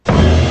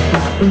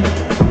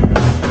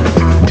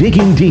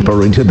Digging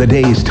deeper into the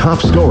day's top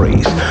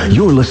stories,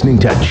 you're listening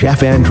to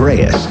Jeff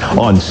Andreas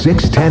on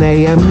 610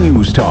 AM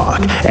News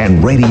Talk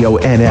and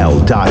RadioNL.com.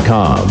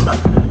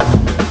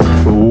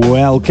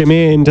 Welcome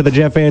in to the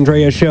Jeff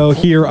Andreas Show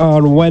here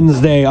on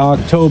Wednesday,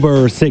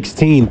 October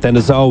 16th. And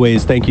as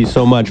always, thank you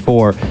so much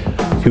for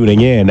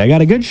tuning in. I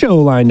got a good show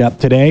lined up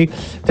today.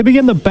 To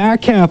begin the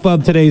back half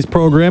of today's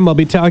program, I'll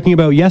be talking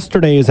about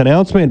yesterday's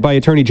announcement by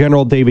Attorney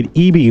General David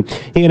Eby.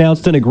 He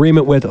announced an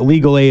agreement with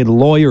legal aid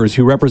lawyers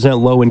who represent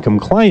low-income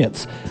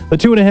clients. The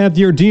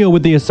 2.5-year deal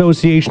with the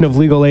Association of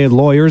Legal Aid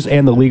Lawyers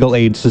and the Legal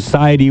Aid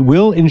Society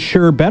will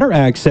ensure better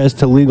access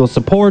to legal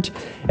support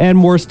and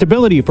more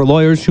stability for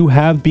lawyers who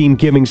have been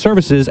giving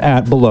services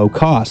at below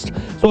cost.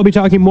 So I'll be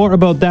talking more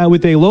about that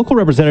with a local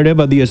representative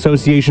of the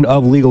Association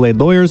of Legal Aid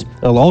Lawyers.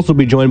 I'll also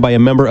be joined by a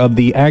member of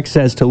the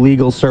Access to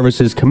Legal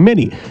Services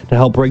Committee to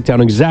help break down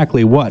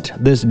exactly what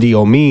this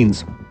deal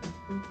means.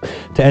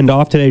 To end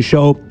off today's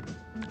show,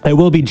 I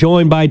will be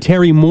joined by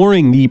Terry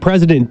Mooring, the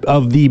president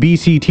of the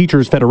BC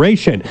Teachers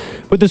Federation.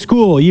 With the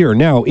school year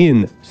now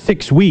in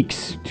 6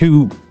 weeks,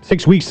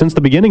 6 weeks since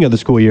the beginning of the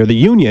school year, the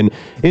union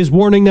is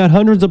warning that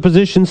hundreds of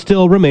positions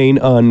still remain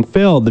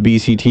unfilled. The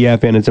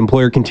BCTF and its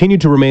employer continue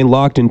to remain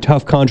locked in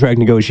tough contract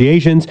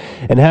negotiations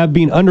and have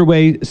been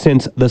underway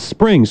since the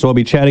spring. So I'll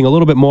be chatting a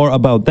little bit more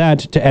about that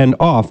to end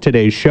off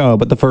today's show.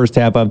 But the first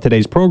half of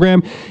today's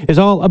program is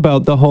all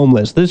about the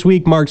homeless. This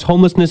week marks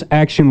Homelessness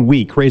Action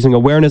Week, raising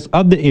awareness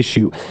of the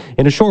issue.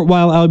 In a short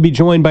while, I'll be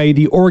joined by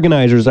the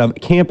organizers of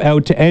Camp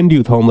Out to End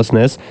Youth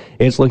Homelessness.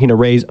 It's looking to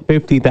raise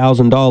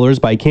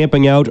 $50,000 by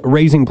camping out,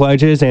 raising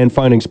pledges, and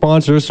finding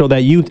sponsors so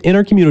that youth in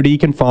our community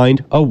can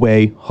find a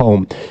way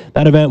home.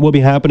 That event will be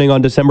happening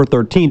on December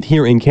 13th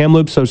here in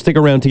Kamloops, so stick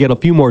around to get a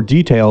few more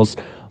details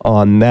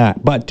on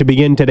that. But to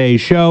begin today's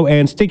show,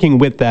 and sticking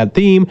with that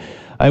theme,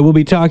 I will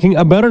be talking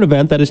about an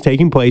event that is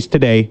taking place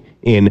today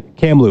in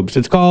Kamloops.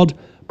 It's called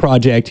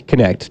Project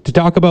Connect. To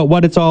talk about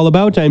what it's all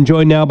about, I'm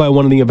joined now by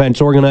one of the event's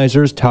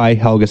organizers, Ty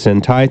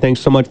Helgeson. Ty, thanks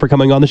so much for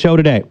coming on the show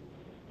today.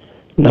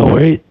 No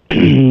worries.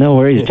 No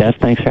worries, Jeff.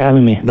 Thanks for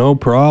having me. No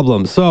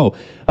problem. So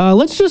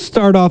let's just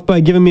start off by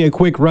giving me a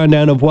quick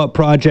rundown of what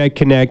Project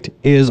Connect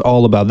is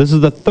all about. This is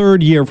the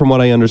third year from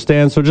what I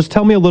understand. So just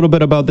tell me a little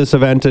bit about this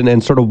event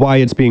and sort of why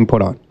it's being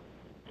put on.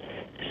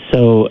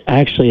 So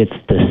actually, it's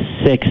the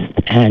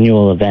 6th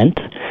annual event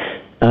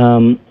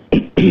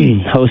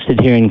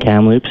hosted here in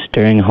Kamloops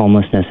during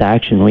Homelessness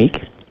Action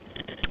Week.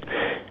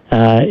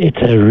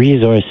 It's a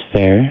resource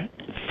fair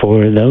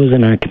for those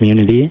in our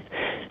community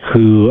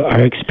who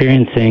are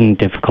experiencing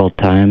difficult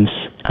times,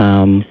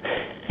 and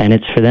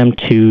it's for them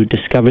to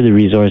discover the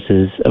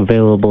resources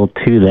available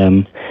to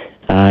them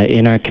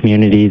in our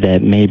community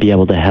that may be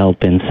able to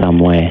help in some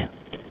way.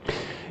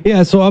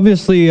 Yeah, so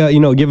obviously,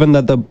 given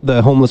that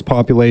the homeless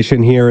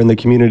population here in the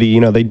community,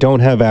 they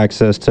don't have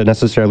access to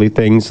necessarily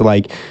things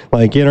like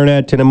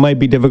internet, and it might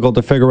be difficult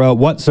to figure out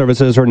what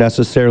services are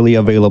necessarily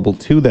available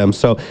to them.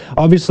 So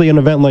obviously, an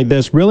event like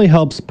this really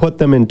helps put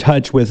them in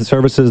touch with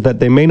services that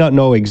they may not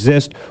know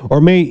exist,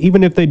 or may,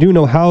 even if they do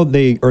know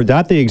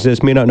that they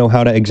exist, may not know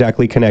how to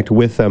exactly connect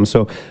with them.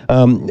 So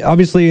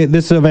obviously,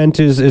 this event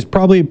is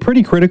probably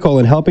pretty critical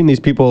in helping these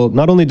people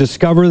not only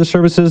discover the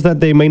services that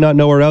they may not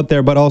know are out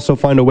there, but also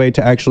find a way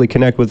to actually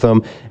connect with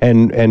them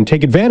and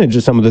take advantage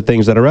of some of the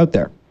things that are out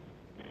there.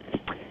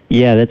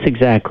 Yeah, that's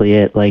exactly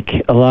it. Like,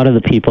 a lot of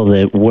the people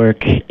that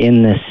work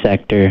in this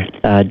sector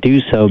do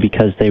so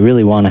because they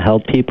really want to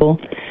help people.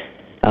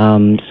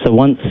 So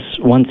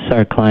once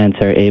our clients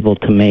are able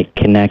to make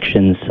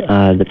connections,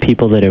 the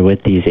people that are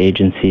with these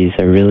agencies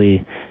are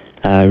really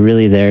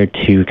there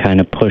to kind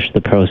of push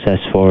the process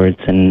forwards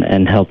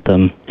and help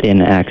them in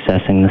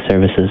accessing the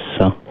services.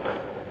 So.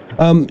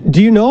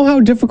 Do you know how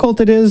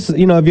difficult it is?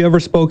 Have you ever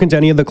spoken to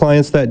any of the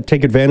clients that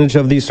take advantage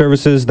of these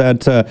services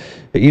that,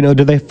 do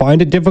they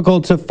find it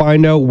difficult to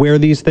find out where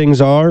these things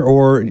are?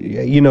 Or,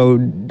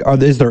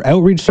 is there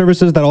outreach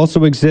services that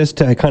also exist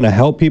to kind of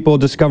help people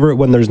discover it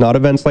when there's not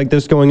events like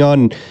this going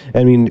on?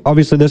 I mean,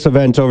 obviously this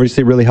event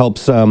really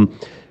helps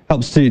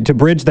to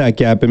bridge that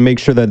gap and make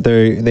sure that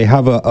they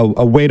have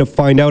a way to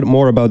find out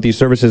more about these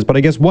services. But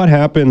I guess what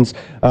happens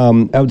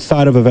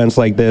outside of events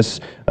like this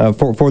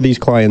for these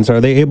clients?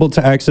 Are they able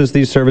to access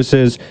these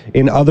services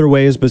in other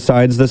ways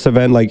besides this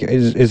event? Like,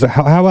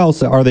 how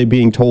else are they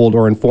being told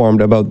or informed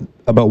about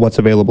what's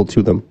available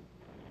to them?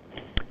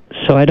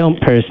 So I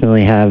don't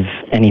personally have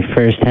any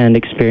firsthand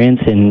experience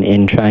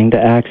in trying to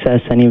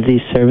access any of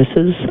these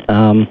services.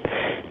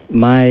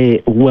 My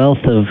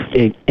wealth of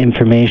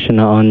information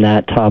on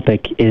that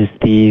topic is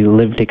the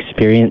lived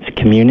experience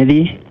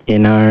community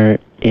in our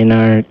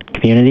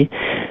community,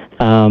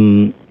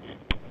 and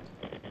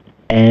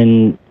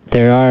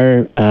there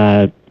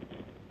are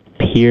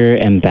peer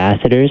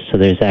ambassadors. So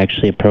there's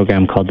actually a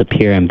program called the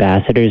Peer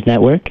Ambassadors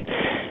Network,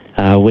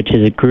 which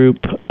is a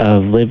group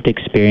of lived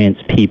experience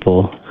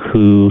people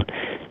who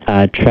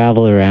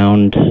travel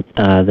around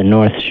the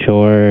North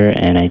Shore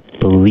and I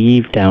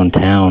believe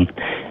downtown.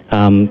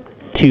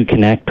 to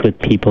connect with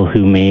people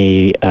who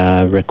may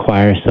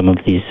require some of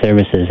these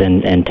services,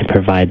 and to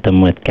provide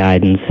them with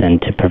guidance,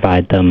 and to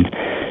provide them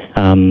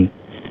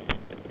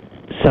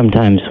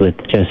sometimes with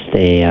just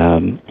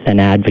an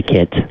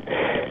advocate.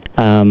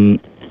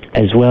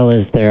 As well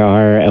as there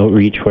are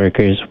outreach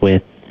workers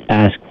with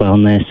Ask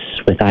Wellness,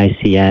 with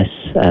ICS,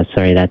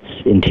 that's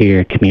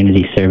Interior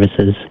Community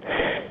Services,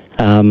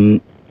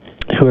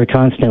 who are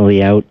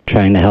constantly out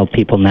trying to help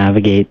people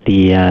navigate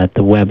the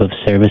web of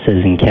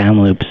services in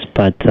Kamloops.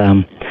 But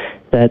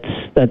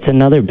that's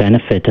another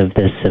benefit of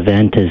this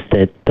event, is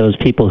that those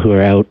people who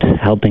are out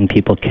helping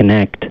people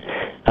connect,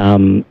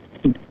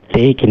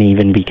 they can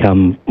even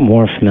become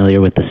more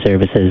familiar with the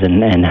services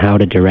and how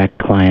to direct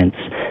clients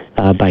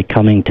by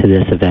coming to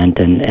this event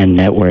and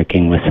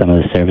networking with some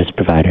of the service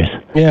providers.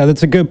 Yeah,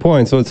 that's a good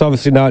point. So it's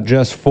obviously not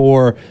just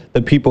for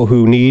the people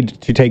who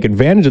need to take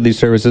advantage of these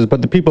services,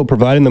 but the people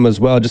providing them as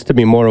well, just to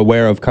be more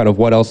aware of kind of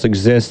what else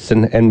exists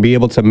and be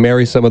able to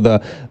marry some of the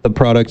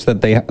products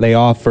that they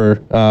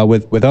offer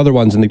with other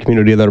ones in the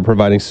community that are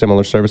providing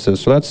similar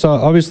services. So that's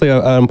obviously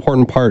an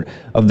important part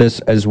of this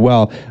as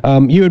well.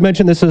 You had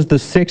mentioned this is the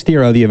 6th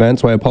year of the event,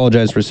 so I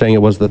apologize for saying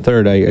it was the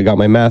 3rd. I got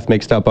my math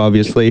mixed up,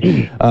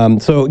 obviously.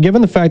 So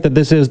given the fact that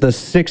this is the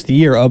 6th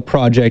year of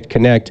Project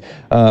Connect,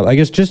 I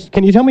guess just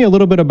can you tell me a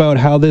little bit about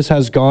how this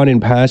has gone in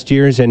past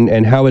years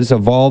and how it's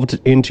evolved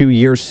into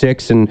year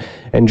 6 and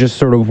just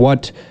sort of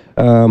what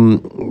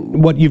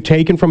you've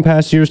taken from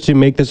past years to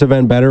make this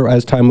event better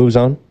as time moves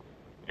on?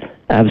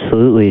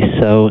 Absolutely.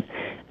 So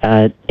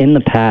in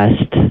the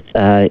past,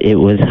 it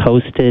was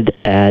hosted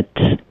at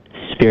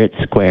Spirit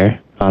Square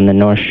on the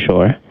North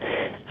Shore.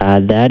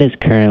 That is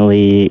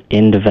currently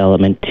in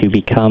development to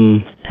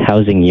become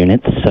housing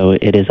units, so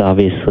it is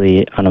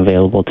obviously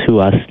unavailable to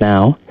us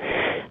now.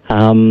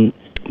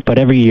 But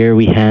every year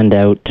we hand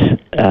out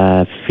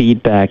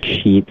feedback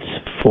sheets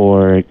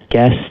for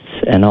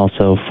guests and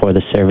also for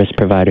the service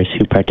providers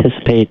who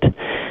participate,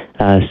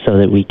 so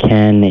that we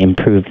can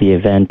improve the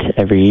event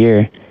every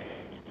year.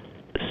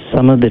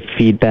 Some of the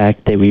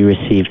feedback that we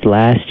received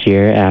last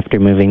year after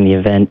moving the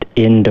event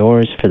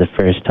indoors for the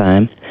first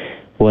time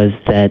was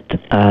that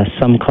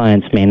some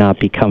clients may not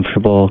be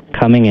comfortable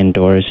coming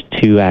indoors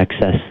to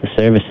access the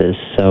services.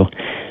 So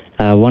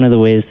one of the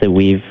ways that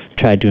we've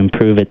tried to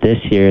improve it this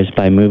year is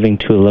by moving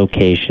to a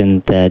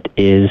location that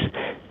is,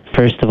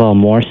 first of all,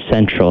 more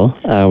central.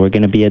 We're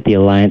going to be at the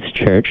Alliance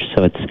Church,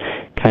 so it's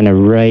kind of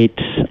right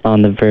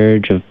on the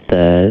verge of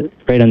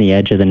right on the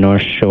edge of the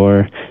North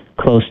Shore,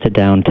 close to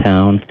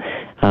downtown.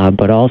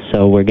 But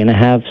also, we're going to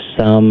have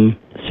some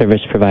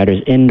service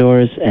providers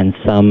indoors and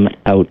some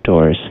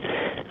outdoors.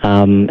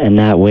 And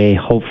that way,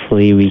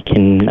 hopefully, we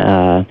can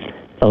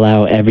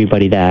allow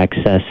everybody to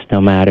access,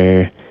 no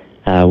matter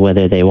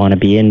whether they want to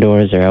be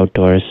indoors or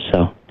outdoors.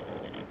 So.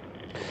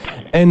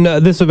 And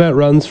this event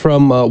runs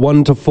from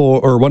 1 to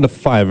 4 or 1 to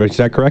 5. Is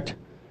that correct?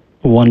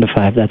 1 to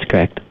 5. That's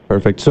correct.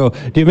 Perfect. So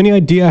do you have any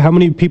idea how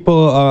many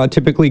people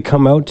typically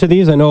come out to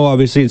these? I know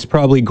obviously it's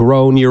probably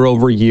grown year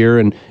over year,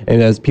 and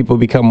as people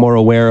become more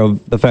aware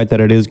of the fact that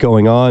it is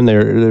going on,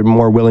 they're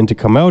more willing to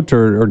come out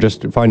or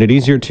just find it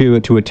easier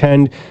to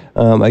attend.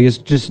 I guess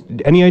just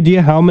any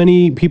idea how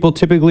many people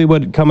typically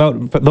would come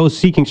out, those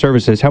seeking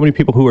services, how many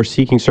people who are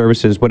seeking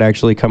services would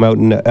actually come out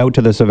out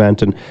to this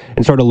event and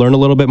sort of learn a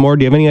little bit more?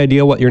 Do you have any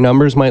idea what your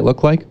numbers might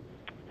look like?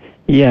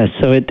 Yeah,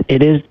 so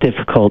it is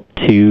difficult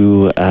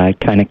to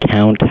kind of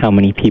count how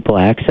many people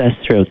access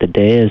throughout the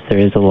day, as there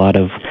is a lot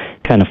of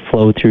kind of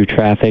flow-through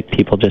traffic,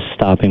 people just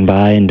stopping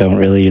by and don't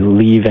really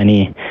leave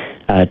any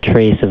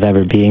trace of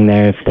ever being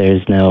there if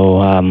there's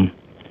no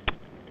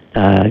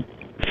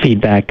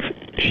feedback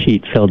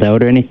sheet filled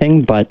out or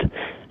anything. But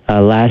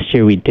last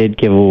year we did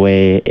give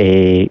away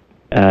a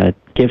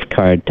gift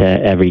card to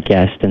every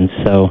guest, and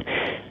so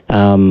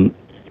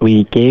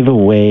we gave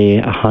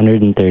away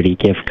 130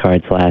 gift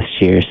cards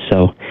last year,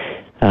 so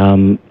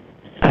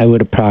I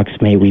would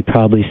approximate we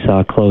probably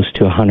saw close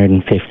to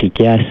 150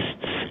 guests,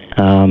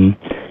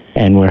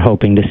 and we're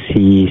hoping to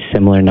see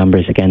similar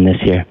numbers again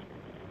this year.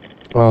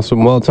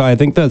 Awesome. Well, Ty, I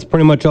think that's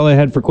pretty much all I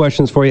had for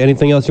questions for you.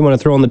 Anything else you want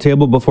to throw on the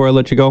table before I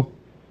let you go?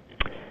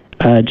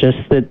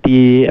 Just that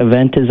the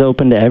event is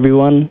open to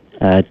everyone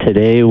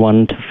today,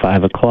 1 to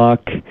 5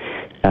 o'clock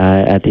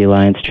at the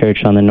Alliance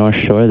Church on the North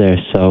Shore there,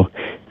 so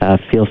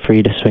feel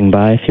free to swing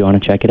by if you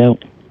want to check it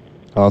out.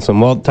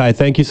 Awesome. Well, Ty,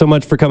 thank you so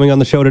much for coming on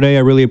the show today. I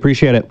really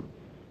appreciate it.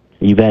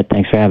 You bet.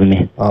 Thanks for having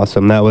me.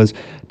 Awesome. That was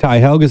Ty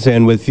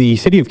Helgeson with the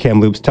City of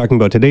Kamloops talking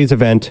about today's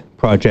event,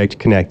 Project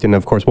Connect. And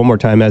of course, one more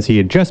time, as he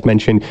had just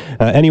mentioned,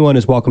 anyone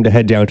is welcome to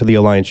head down to the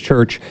Alliance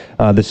Church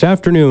this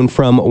afternoon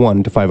from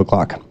 1 to 5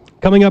 o'clock.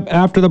 Coming up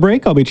after the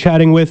break, I'll be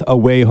chatting with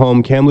Away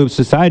Home Kamloops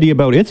Society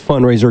about its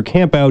fundraiser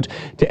Camp Out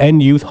to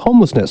end youth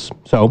homelessness.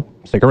 So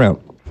stick around.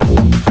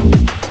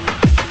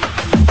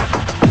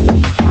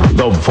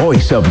 The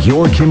voice of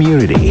your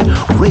community.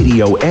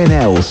 Radio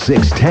NL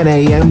 610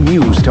 AM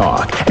News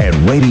Talk and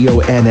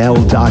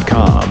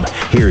RadioNL.com.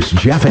 Here's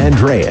Jeff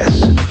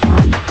Andreas.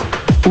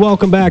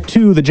 Welcome back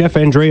to the Jeff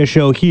Andreas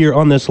Show here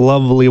on this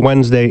lovely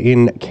Wednesday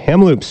in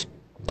Kamloops.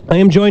 I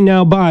am joined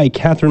now by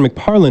Catherine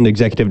McParland,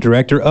 Executive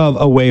Director of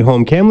Away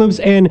Home Kamloops,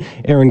 and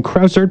Aaron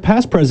Krausert,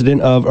 past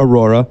President of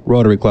Aurora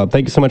Rotary Club.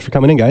 Thank you so much for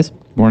coming in, guys.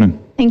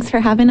 Morning. Thanks for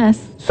having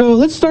us. So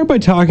let's start by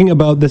talking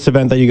about this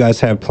event that you guys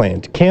have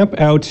planned, Camp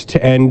Out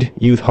to End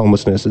Youth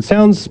Homelessness. It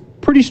sounds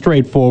pretty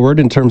straightforward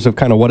in terms of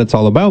kind of what it's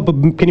all about, but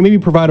can you maybe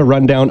provide a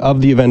rundown of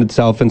the event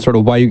itself and sort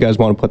of why you guys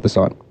want to put this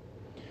on?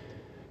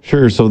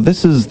 Sure. So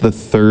this is the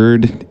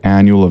third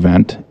annual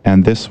event,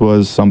 and this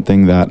was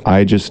something that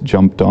I just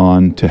jumped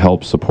on to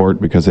help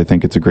support because I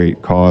think it's a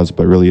great cause,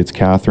 but really it's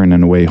Catherine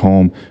and Away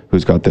Home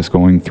who's got this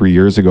going 3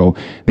 years ago.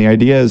 The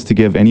idea is to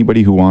give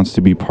anybody who wants to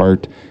be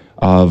part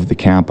of the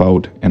Camp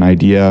Out an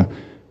idea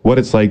what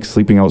it's like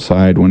sleeping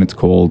outside when it's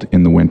cold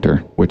in the winter,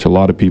 which a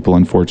lot of people,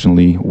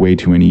 unfortunately, way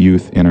too many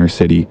youth in our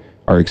city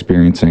are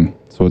experiencing.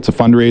 So it's a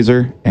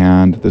fundraiser,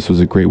 and this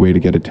was a great way to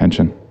get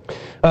attention.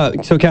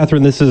 So,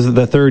 Catherine, this is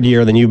the third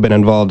year, then you've been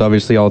involved,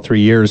 obviously, all 3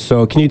 years.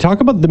 So can you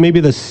talk about maybe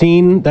the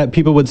scene that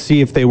people would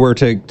see if they were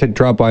to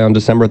drop by on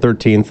December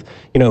 13th?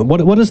 You know,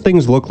 what does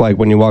things look like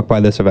when you walk by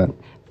this event?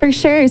 For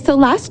sure. So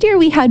last year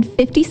we had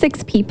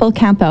 56 people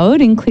camp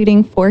out,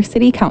 including 4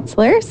 city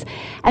councillors.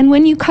 And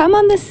when you come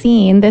on the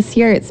scene, this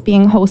year it's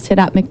being hosted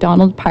at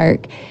McDonald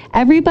Park,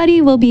 everybody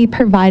will be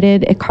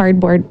provided a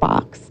cardboard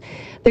box.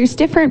 There's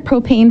different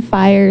propane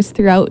fires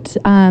throughout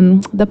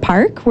the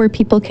park where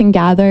people can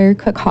gather,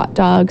 cook hot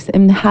dogs,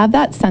 and have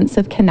that sense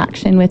of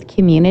connection with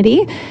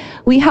community.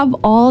 We have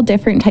all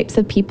different types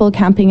of people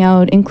camping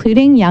out,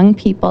 including young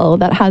people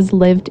that has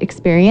lived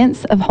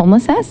experience of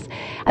homelessness.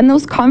 And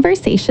those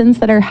conversations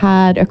that are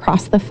had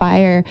across the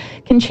fire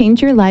can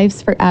change your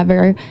lives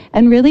forever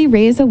and really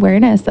raise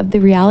awareness of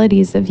the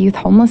realities of youth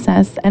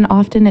homelessness. And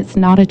often it's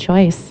not a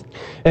choice.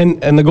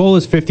 And the goal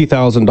is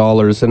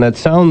 $50,000, and that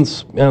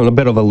sounds a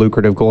bit of a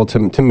lucrative goal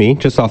to me,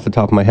 just off the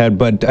top of my head.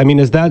 But I mean,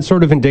 is that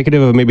sort of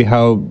indicative of maybe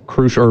how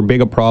crucial or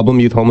big a problem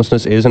youth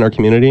homelessness is in our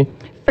community?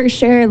 For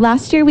sure.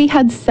 Last year we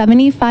had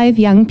 75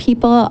 young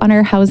people on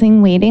our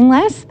housing waiting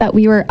list that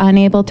we were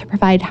unable to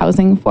provide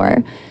housing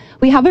for.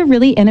 We have a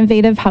really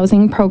innovative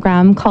housing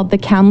program called the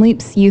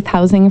Kamloops Youth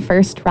Housing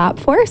First RAP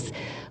Force.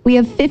 We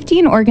have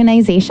 15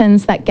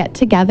 organizations that get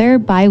together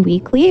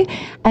bi-weekly,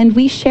 and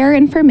we share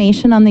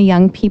information on the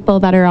young people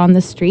that are on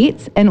the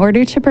streets in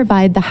order to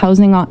provide the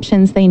housing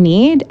options they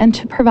need and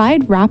to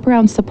provide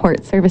wraparound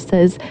support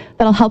services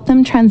that'll help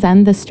them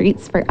transcend the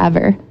streets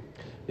forever.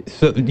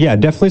 So yeah,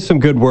 definitely some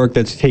good work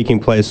that's taking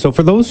place. So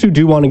for those who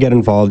do want to get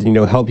involved,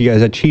 help you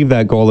guys achieve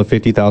that goal of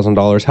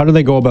 $50,000, how do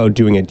they go about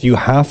doing it? Do you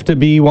have to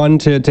be one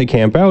to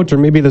camp out? Or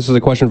maybe this is a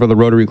question for the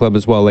Rotary Club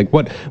as well. Like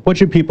what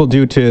should people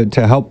do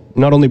to help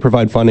not only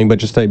provide funding, but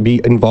just to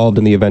be involved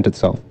in the event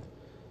itself?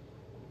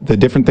 The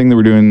different thing that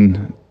we're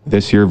doing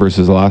this year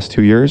versus the last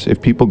 2 years,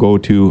 if people go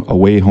to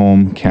Away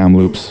Home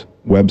Kamloops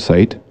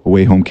website,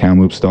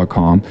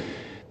 awayhomekamloops.com,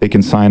 they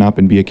can sign up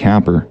and be a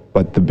camper.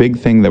 But the big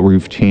thing that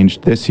we've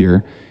changed this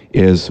year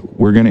is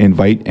we're going to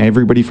invite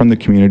everybody from the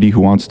community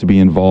who wants to be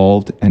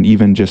involved and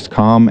even just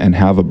come and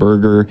have a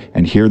burger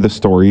and hear the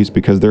stories,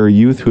 because there are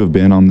youth who have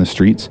been on the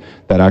streets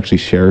that actually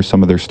share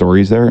some of their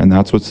stories there, and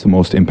that's what's the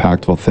most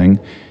impactful thing,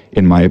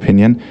 in my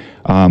opinion.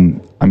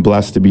 I'm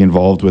blessed to be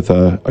involved with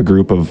a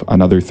group of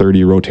another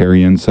 30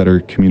 Rotarians that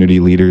are community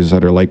leaders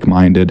that are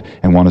like-minded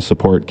and want to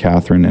support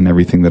Catherine and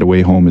everything that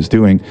Away Home is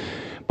doing.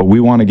 But we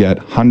want to get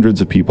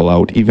hundreds of people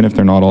out, even if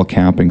they're not all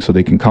camping, so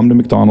they can come to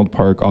McDonald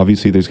Park.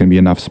 Obviously, there's going to be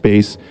enough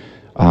space.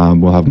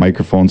 We'll have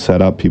microphones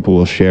set up, people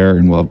will share,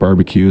 and we'll have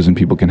barbecues, and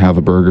people can have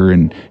a burger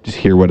and just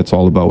hear what it's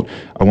all about.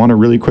 I want to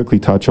really quickly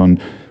touch on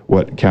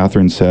what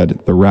Catherine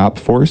said, the RAP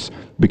Force,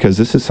 because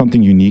this is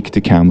something unique to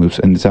Kamloops,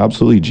 and it's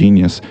absolutely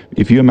genius.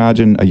 If you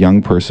imagine a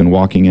young person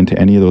walking into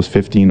any of those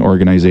 15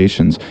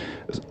 organizations,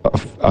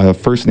 a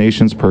First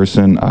Nations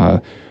person,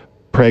 a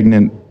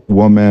pregnant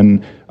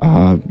woman,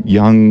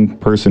 young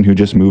person who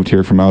just moved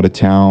here from out of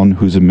town,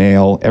 who's a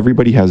male,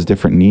 everybody has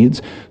different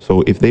needs.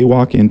 So if they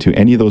walk into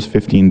any of those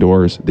 15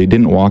 doors, they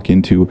didn't walk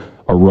into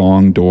a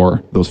wrong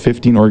door. Those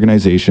 15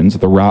 organizations,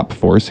 the RAP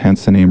Force,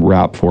 hence the name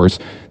RAP Force,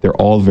 they're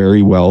all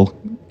very well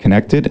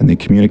connected and they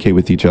communicate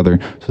with each other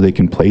so they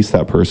can place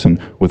that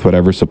person with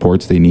whatever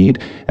supports they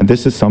need. And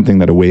this is something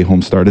that Away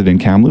Home started in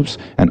Kamloops,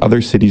 and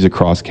other cities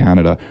across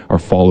Canada are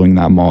following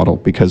that model,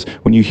 because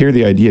when you hear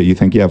the idea, you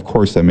think, yeah, of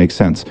course, that makes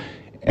sense.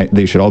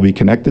 They should all be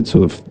connected,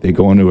 so if they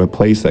go into a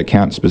place that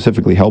can't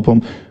specifically help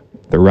them,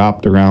 they're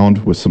wrapped around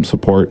with some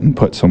support and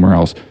put somewhere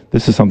else.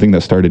 This is something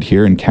that started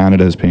here, and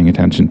Canada is paying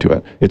attention to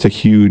it. It's a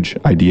huge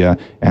idea,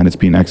 and it's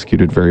being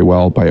executed very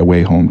well by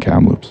Away Home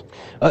Kamloops.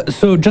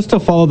 So just to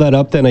follow that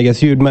up then, I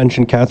guess you had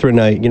mentioned, Catherine,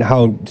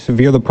 how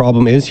severe the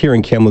problem is here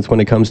in Kamloops when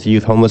it comes to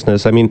youth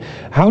homelessness. I mean,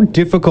 how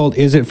difficult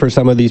is it for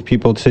some of these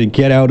people to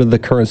get out of the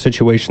current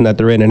situation that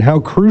they're in, and how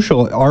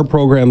crucial are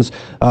programs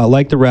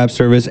like the RAP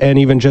service, and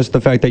even just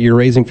the fact that you're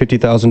raising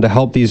 $50,000 to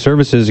help these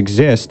services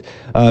exist?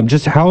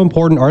 Just how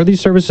important are these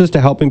services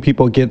to helping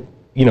people get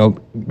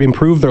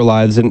improve their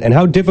lives, and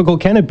how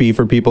difficult can it be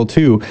for people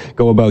to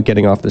go about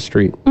getting off the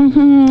street?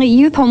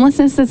 Youth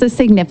homelessness is a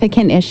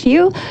significant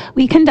issue.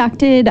 We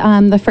conducted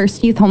the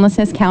first youth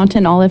homelessness count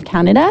in all of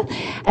Canada,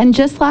 and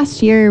just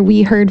last year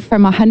we heard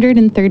from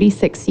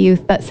 136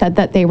 youth that said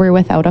that they were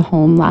without a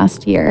home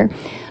last year.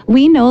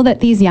 We know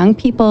that these young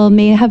people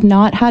may have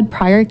not had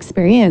prior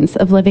experience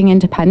of living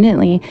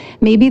independently.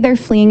 Maybe they're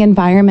fleeing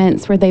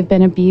environments where they've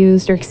been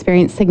abused or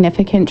experienced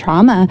significant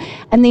trauma,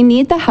 and they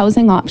need the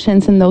housing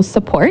options and those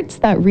supports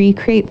that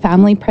recreate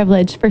family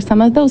privilege for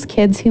some of those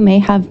kids who may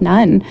have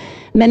none.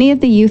 Many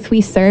of the youth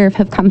we serve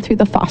have come through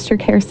the foster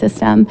care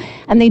system,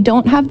 and they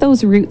don't have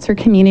those roots or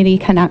community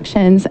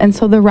connections, and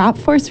so the RAP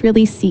Force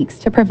really seeks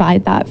to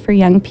provide that for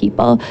young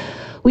people.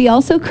 We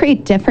also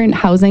create different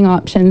housing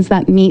options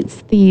that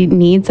meets the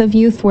needs of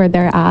youth where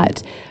they're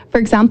at. For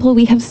example,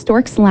 we have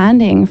Storks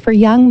Landing for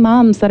young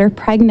moms that are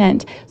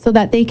pregnant so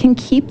that they can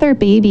keep their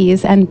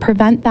babies and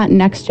prevent that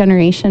next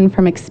generation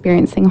from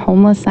experiencing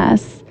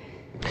homelessness.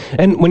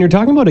 And when you're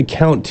talking about a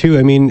count too,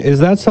 I mean, is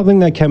that something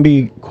that can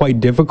be quite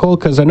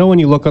difficult? Because I know when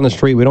you look on the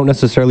street, we don't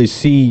necessarily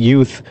see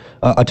youth,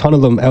 a ton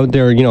of them out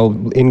there,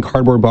 in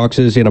cardboard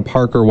boxes in a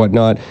park or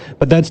whatnot.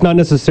 But that's not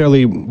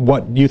necessarily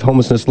what youth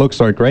homelessness looks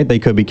like, right? They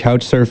could be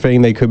couch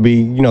surfing. They could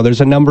be,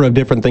 there's a number of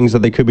different things that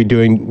they could be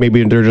doing.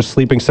 Maybe they're just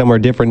sleeping somewhere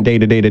different day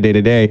to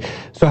day.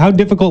 So how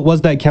difficult was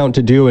that count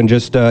to do, and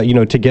just,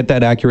 to get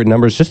that accurate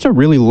numbers, just to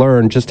really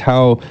learn just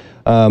how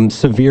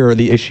severe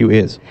the issue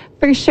is?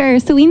 For sure.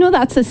 So we know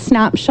that's a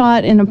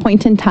snapshot in a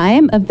point in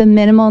time of the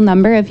minimal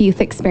number of youth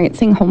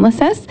experiencing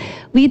homelessness.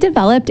 We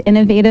developed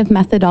innovative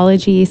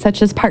methodology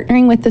such as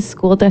partnering with the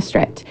school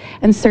district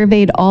and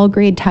surveyed all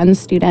grade 10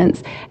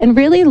 students and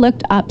really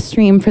looked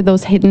upstream for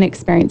those hidden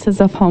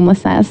experiences of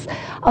homelessness.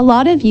 A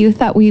lot of youth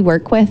that we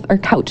work with are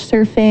couch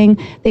surfing.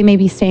 They may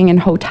be staying in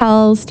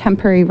hotels,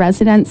 temporary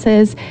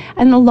residences,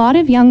 and a lot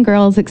of young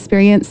girls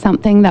experience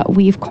something that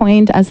we've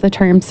coined as the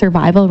term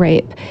survival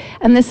rape.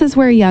 And this is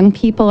where young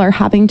people are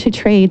having to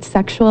trade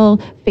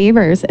sexual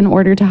favors in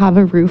order to have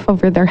a roof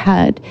over their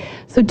head.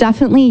 So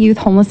definitely youth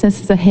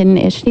homelessness is a hidden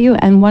issue,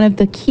 and one of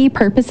the key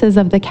purposes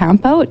of the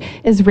camp out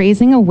is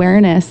raising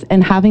awareness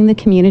and having the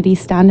community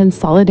stand in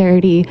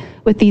solidarity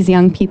with these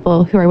young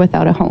people who are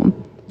without a home.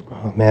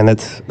 Oh man,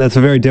 that's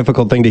a very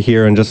difficult thing to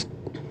hear, and just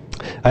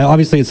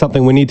obviously it's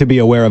something we need to be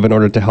aware of in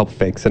order to help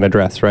fix and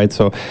address, right?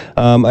 So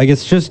I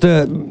guess just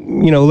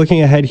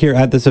looking ahead here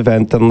at this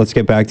event, and let's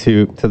get back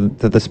to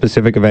the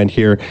specific event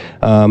here.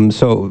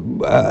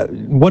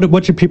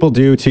 What should people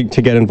do to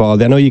get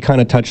involved? I know you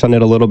kind of touched on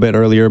it a little bit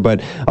earlier,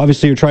 but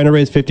obviously you're trying to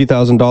raise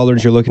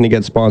 $50,000. You're looking to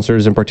get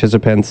sponsors and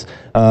participants.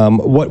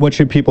 What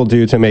should people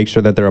do to make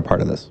sure that they're a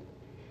part of this?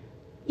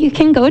 You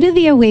can go to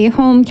the Away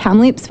Home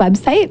Kamloops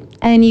website,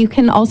 and you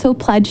can also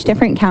pledge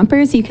different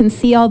campers. You can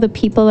see all the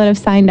people that have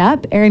signed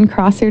up. Aaron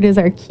Crossard is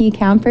our key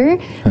camper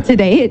to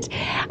date.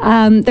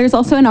 There's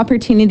also an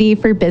opportunity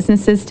for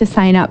businesses to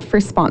sign up for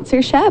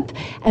sponsorship,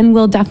 and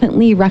we'll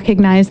definitely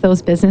recognize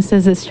those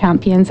businesses as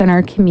champions in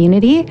our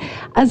community,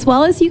 as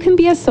well as you can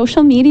be a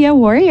social media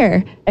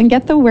warrior and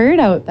get the word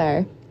out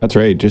there. That's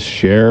right. Just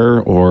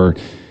share or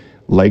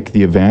like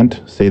the event,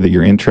 say that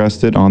you're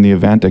interested on the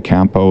event, a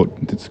camp out.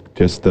 It's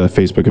just the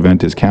Facebook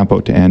event is Camp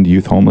Out to End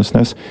Youth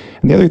Homelessness.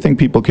 And the other thing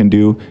people can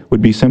do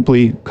would be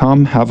simply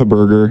come, have a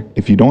burger.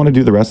 If you don't want to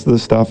do the rest of the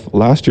stuff,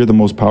 last year the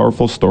most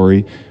powerful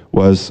story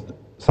was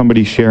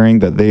somebody sharing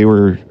that they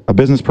were a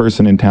business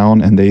person in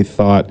town and they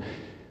thought,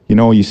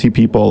 you see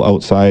people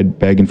outside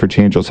begging for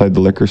change outside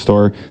the liquor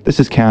store. This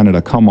is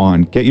Canada. Come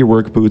on, get your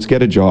work boots,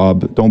 get a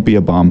job. Don't be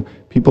a bum.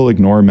 People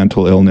ignore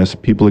mental illness.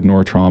 People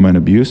ignore trauma and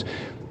abuse.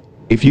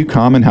 If you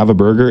come and have a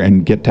burger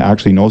and get to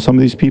actually know some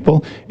of these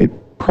people, it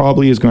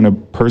probably is going to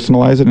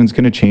personalize it, and it's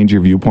going to change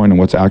your viewpoint on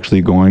what's actually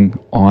going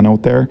on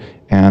out there.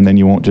 And then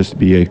you won't just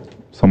be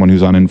someone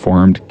who's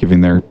uninformed,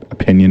 giving their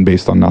opinion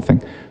based on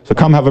nothing. So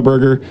come have a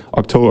burger,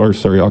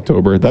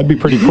 October. That'd be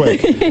pretty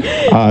quick.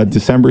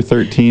 December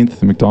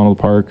 13th, McDonald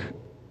Park.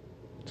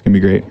 It's going to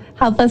be great.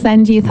 Help us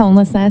end youth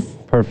homelessness.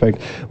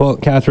 Perfect. Well,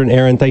 Catherine,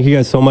 Aaron, thank you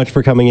guys so much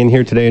for coming in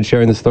here today and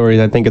sharing the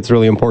stories. I think it's a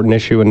really important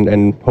issue,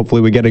 and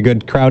hopefully we get a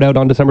good crowd out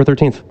on December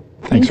 13th.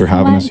 Thanks for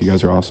having us. You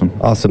guys are awesome.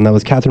 Awesome. That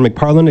was Catherine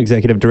McParland,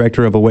 Executive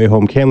Director of Away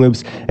Home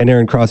Kamloops, and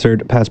Aaron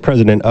Crossard, past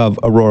President of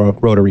Aurora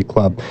Rotary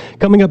Club.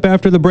 Coming up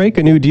after the break,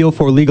 a new deal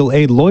for legal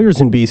aid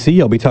lawyers in BC.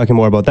 I'll be talking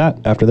more about that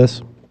after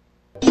this.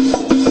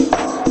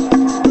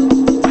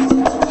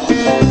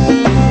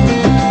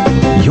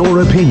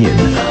 Your opinion.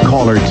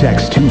 Call or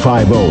text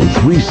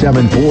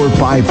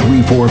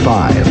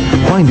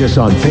 250-374-5345. Find us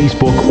on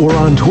Facebook or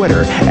on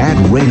Twitter at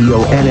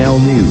Radio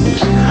NL News.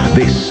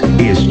 This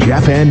is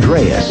Jeff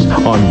Andreas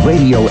on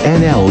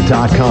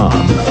RadioNL.com.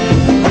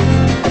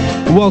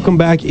 Welcome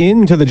back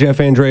into the Jeff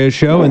Andreas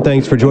Show, and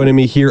thanks for joining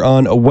me here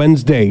on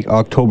Wednesday,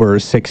 October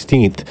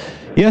 16th.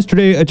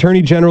 Yesterday,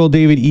 Attorney General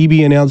David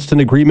Eby announced an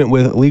agreement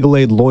with legal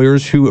aid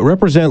lawyers who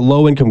represent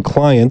low-income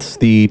clients.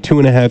 The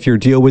 2.5-year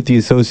deal with the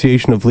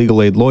Association of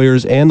Legal Aid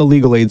Lawyers and the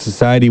Legal Aid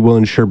Society will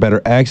ensure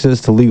better access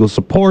to legal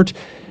support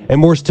and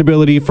more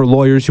stability for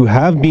lawyers who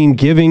have been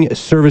giving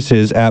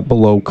services at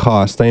below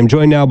cost. I am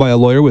joined now by a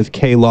lawyer with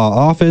K-Law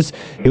Office.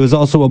 He was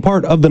also a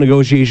part of the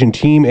negotiation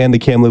team and the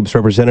Kamloops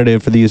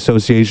representative for the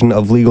Association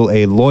of Legal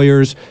Aid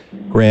Lawyers,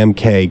 Graham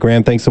Kay.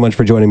 Graham, thanks so much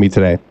for joining me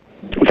today.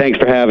 Thanks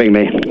for having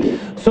me.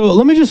 So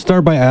let me just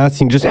start by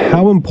asking just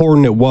how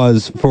important it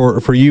was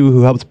for you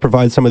who helped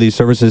provide some of these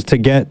services to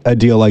get a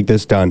deal like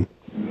this done.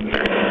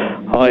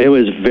 Oh, it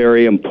was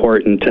very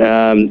important.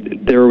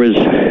 There was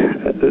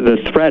the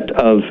threat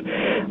of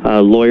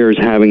lawyers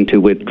having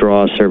to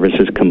withdraw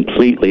services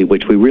completely,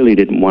 which we really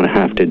didn't want to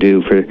have to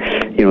do for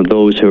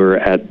those who are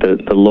at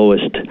the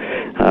lowest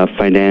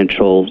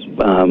financial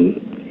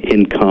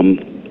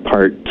income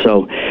part.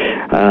 So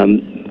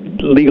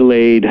legal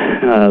aid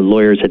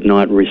lawyers had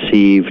not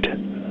received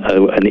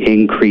an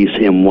increase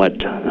in what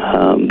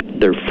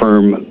their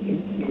firm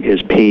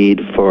is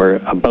paid for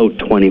about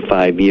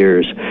 25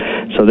 years.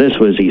 So this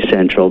was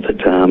essential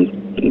that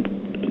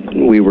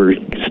we were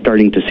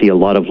starting to see a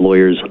lot of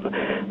lawyers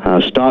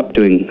stop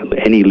doing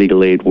any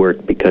legal aid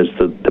work because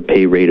the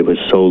pay rate was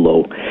so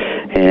low.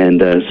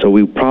 And so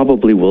we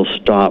probably will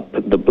stop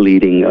the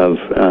bleeding of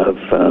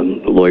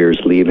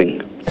lawyers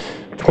leaving.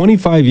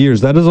 25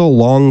 years, that is a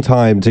long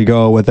time to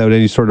go without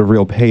any sort of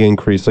real pay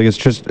increase. Like, it's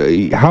just,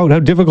 how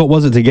difficult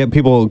was it to get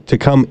people to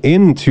come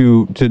in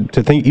to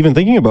think, even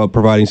thinking about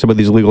providing some of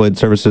these legal aid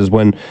services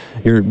when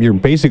you're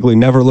basically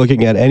never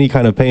looking at any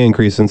kind of pay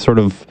increase and sort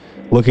of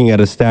looking at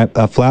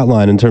a flat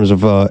line in terms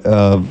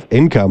of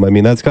income? I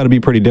mean, that's got to be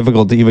pretty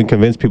difficult to even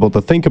convince people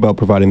to think about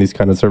providing these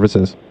kind of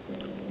services.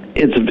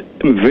 It's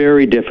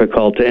very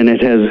difficult, and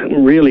it has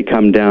really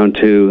come down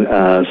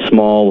to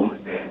small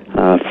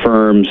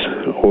firms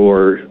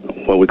or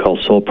what we call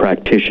sole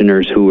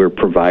practitioners who were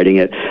providing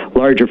it.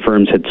 Larger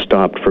firms had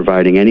stopped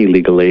providing any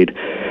legal aid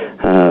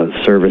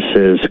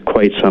services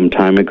quite some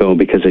time ago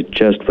because it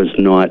just was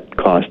not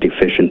cost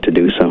efficient to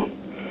do so.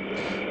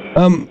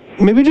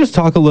 Maybe just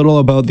talk a little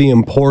about the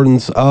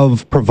importance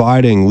of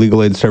providing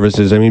legal aid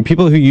services. I mean,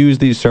 people who use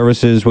these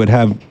services would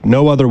have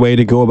no other way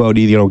to go about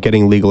either,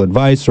 getting legal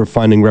advice or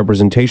finding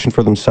representation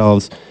for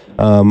themselves.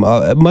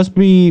 It must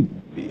be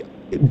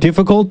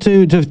difficult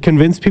to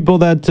convince people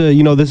that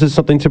this is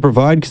something to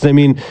provide, because I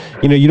mean,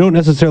 you don't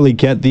necessarily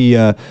get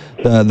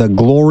the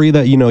glory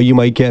that you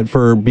might get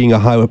for being a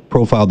high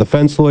profile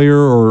defense lawyer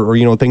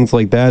or things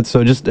like that.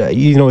 So just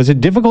is it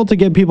difficult to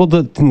get people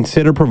to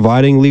consider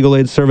providing legal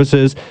aid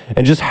services,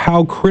 and just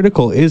how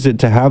critical is it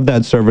to have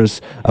that service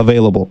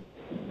available?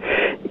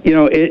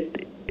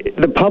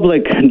 The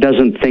public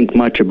doesn't think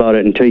much about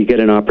it until you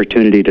get an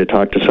opportunity to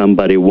talk to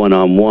somebody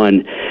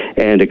one-on-one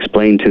and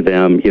explain to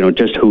them,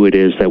 just who it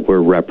is that we're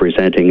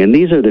representing. And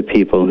these are the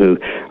people who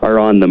are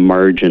on the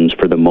margins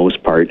for the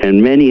most part.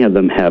 And many of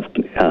them have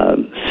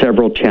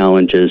several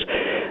challenges,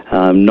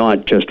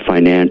 not just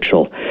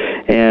financial.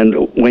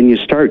 And when you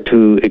start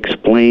to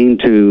explain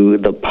to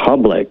the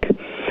public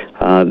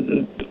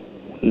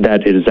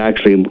that it is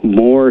actually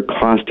more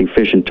cost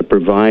efficient to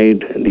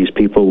provide these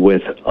people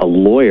with a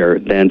lawyer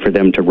than for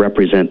them to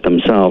represent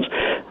themselves,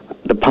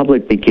 the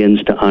public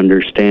begins to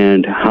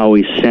understand how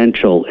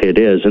essential it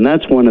is. And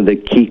that's one of the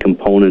key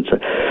components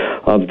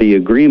of the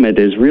agreement,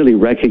 is really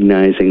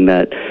recognizing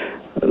that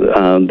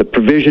the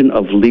provision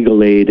of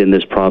legal aid in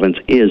this province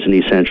is an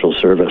essential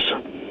service.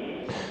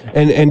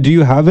 And do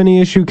you have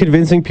any issue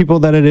convincing people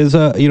that it is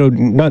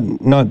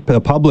not the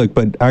public,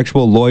 but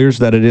actual lawyers,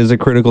 that it is a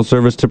critical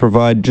service to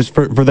provide, just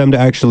for them to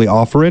actually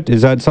offer it?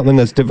 Is that something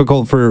that's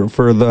difficult for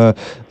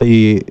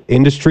the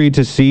industry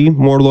to see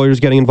more lawyers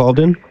getting involved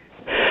in?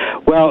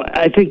 Well,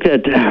 I think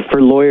that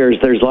for lawyers,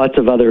 there's lots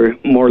of other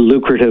more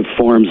lucrative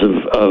forms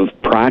of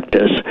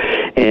practice.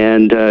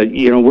 And,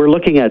 we're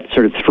looking at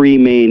sort of three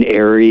main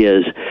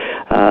areas.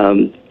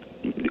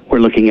 We're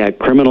looking at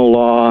criminal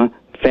law,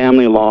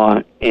 family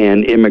law,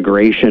 and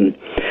immigration.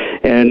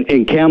 And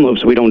in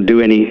Kamloops, we don't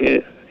do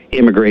any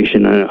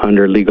immigration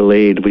under legal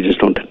aid. We just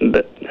don't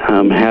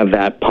have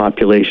that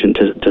population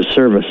to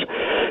service.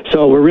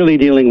 So we're really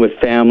dealing with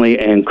family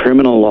and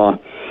criminal law.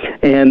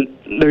 And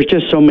there's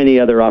just so many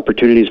other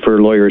opportunities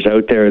for lawyers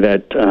out there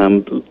that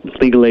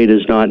legal aid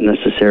is not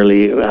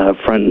necessarily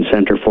front and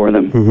center for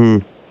them.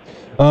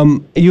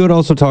 Mm-hmm. You had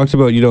also talked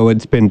about,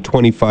 it's been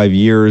 25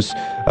 years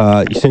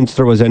since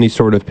there was any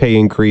sort of pay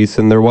increase,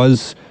 and there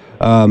was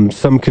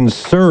some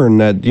concern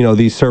that,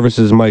 these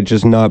services might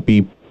just not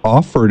be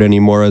offered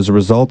anymore as a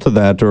result of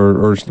that,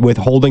 or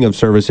withholding of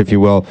service, if you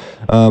will.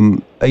 I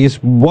guess,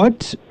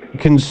 what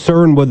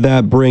concern would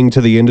that bring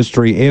to the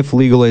industry if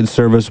legal aid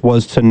service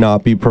was to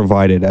not be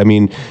provided? I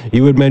mean,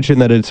 you would mention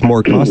that it's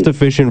more cost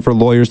efficient for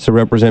lawyers to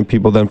represent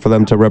people than for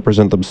them to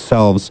represent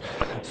themselves.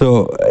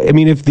 So, I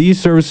mean, if these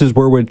services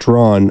were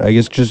withdrawn, I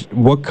guess just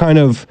what kind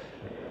of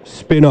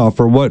spin-off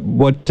or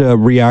what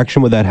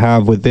reaction would that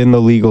have within the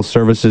legal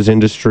services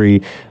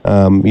industry?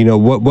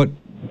 What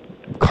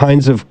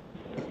kinds of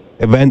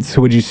events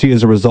would you see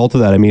as a result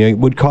of that? I mean, it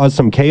would cause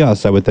some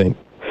chaos, I would think.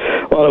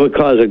 Well, Well, it would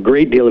cause a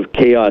great deal of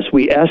chaos.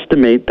 We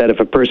estimate that if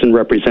a person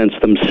represents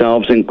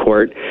themselves in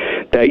court,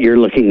 that you're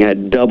looking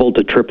at double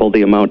to triple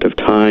the amount of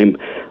time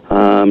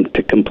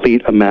to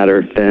complete a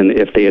matter than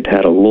if they had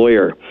had a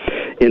lawyer.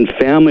 In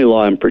family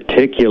law in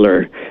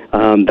particular,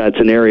 that's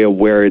an area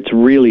where it's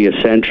really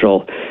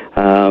essential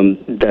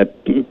that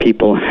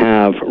people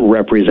have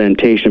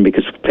representation,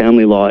 because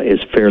family law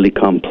is fairly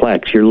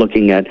complex. You're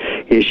looking at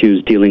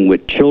issues dealing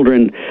with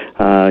children,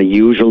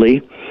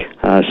 usually.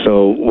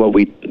 So what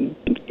we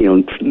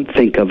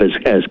think of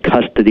as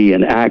custody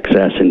and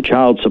access and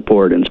child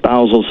support and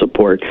spousal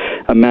support.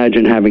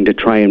 Imagine having to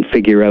try and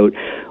figure out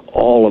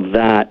all of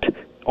that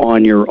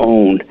on your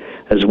own,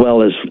 as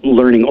well as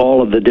learning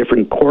all of the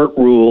different court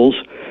rules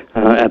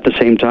at the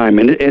same time,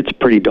 and it's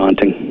pretty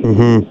daunting.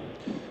 Mm-hmm.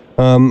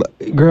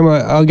 Grandma,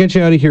 I'll get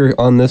you out of here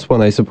on this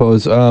one, I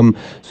suppose. So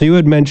you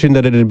had mentioned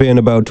that it had been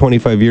about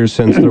 25 years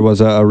since there was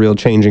a real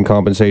change in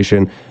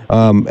compensation.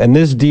 And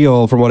this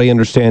deal, from what I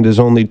understand, is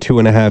only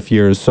 2.5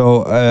 years.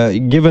 So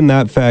given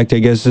that fact, I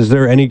guess, is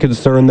there any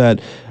concern that,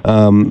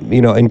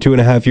 in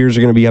 2.5 years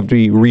you're going to have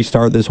to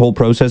restart this whole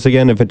process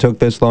again if it took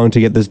this long to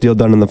get this deal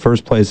done in the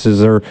first place?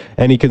 Is there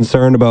any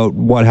concern about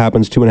what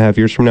happens 2.5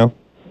 years from now?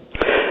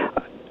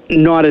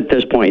 Not at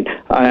this point.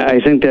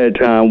 I think that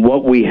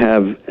what we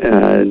have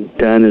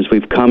done is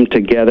we've come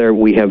together.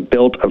 We have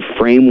built a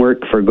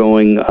framework for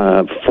going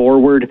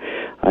forward.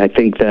 I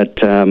think that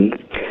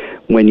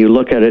when you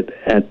look at it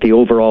at the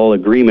overall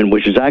agreement,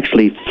 which is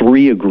actually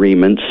 3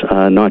 agreements,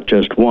 not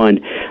just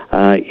one,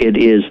 it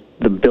is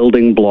the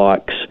building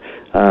blocks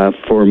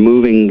for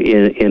moving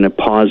in a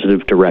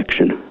positive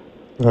direction.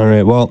 All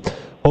right. Well,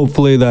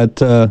 hopefully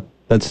that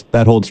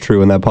holds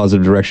true and that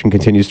positive direction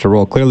continues to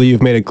roll. Clearly,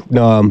 you've made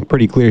it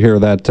pretty clear here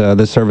that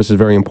this service is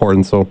very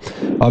important. So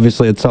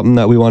obviously, it's something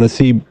that we want to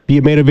see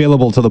be made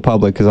available to the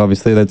public, because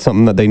obviously that's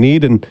something that they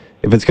need. And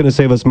if it's going to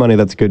save us money,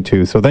 that's good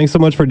too. So thanks so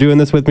much for doing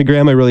this with me,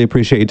 Graham. I really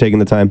appreciate you taking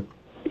the time.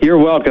 You're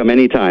welcome.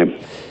 Anytime.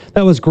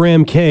 That was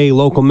Graham Kay,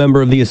 local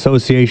member of the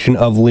Association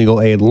of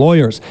Legal Aid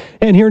Lawyers.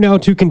 And here now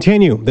to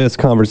continue this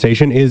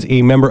conversation is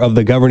a member of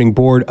the governing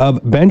board of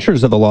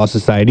Benchers of the Law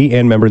Society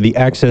and member of the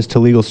Access to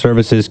Legal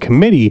Services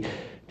Committee,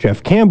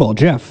 Jeff Campbell.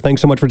 Jeff,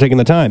 thanks so much for taking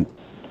the time.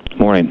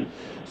 Morning.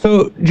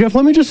 So, Jeff,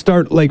 let me just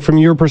start, from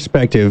your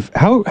perspective,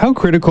 how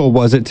critical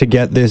was it to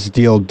get this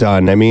deal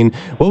done? I mean,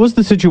 what was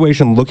the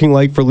situation looking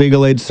like for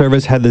legal aid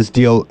service had this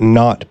deal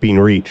not been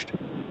reached?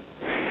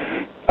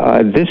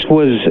 This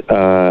was,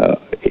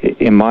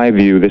 in my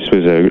view, this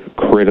was a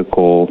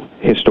critical,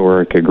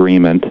 historic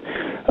agreement.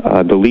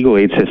 The legal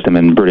aid system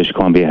in British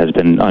Columbia has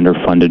been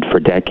underfunded for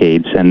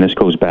decades, and this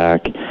goes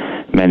back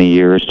many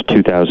years to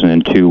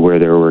 2002, where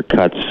there were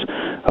cuts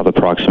of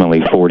approximately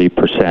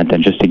 40%.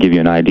 And just to give you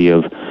an idea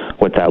of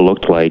what that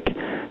looked like,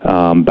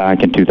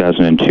 back in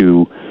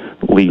 2002,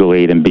 legal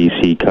aid in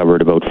BC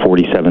covered about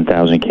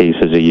 47,000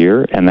 cases a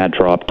year, and that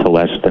dropped to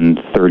less than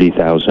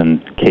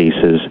 30,000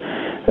 cases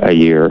a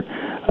year.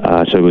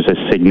 So it was a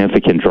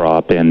significant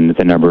drop in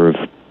the number of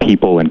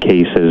people and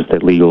cases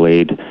that legal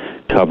aid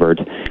covered.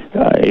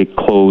 It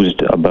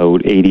closed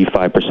about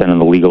 85% of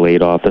the legal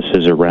aid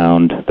offices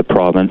around the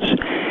province.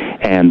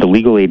 And the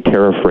legal aid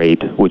tariff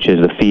rate, which is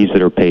the fees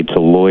that are paid to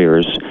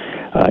lawyers,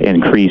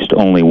 increased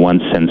only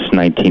once since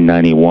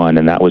 1991,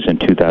 and that was in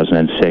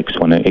 2006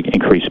 when it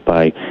increased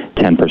by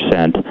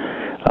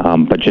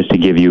 10%. But just to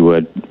give you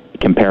a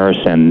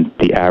comparison,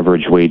 the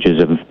average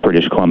wages of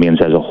British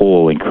Columbians as a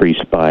whole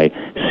increased by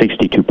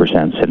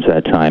 62% since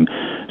that time.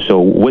 So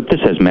what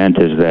this has meant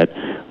is that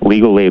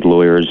legal aid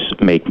lawyers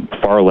make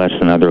far less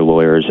than other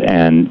lawyers,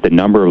 and the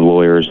number of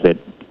lawyers that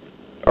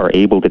are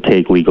able to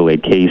take legal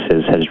aid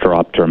cases has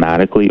dropped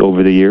dramatically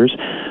over the years.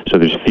 So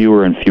there's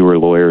fewer and fewer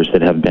lawyers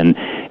that have been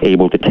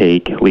able to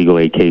take legal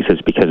aid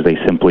cases because they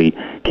simply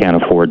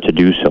can't afford to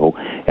do so.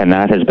 And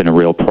that has been a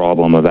real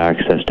problem of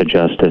access to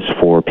justice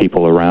for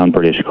people around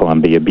British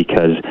Columbia,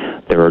 because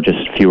there are just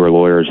fewer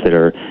lawyers that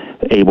are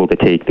able to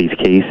take these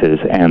cases,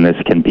 and this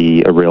can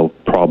be a real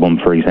problem,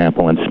 for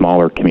example, in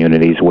smaller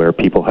communities where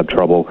people have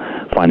trouble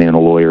finding a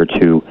lawyer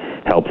to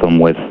help them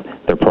with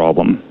their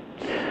problem.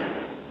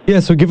 Yeah,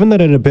 so given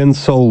that it had been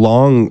so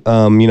long,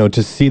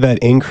 to see that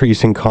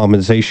increase in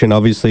compensation,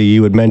 obviously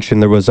you had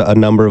mentioned there was a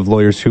number of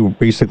lawyers who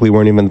basically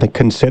weren't even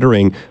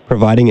considering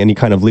providing any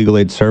kind of legal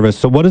aid service.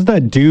 So what does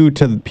that do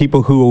to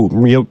people who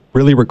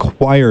really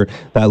require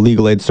that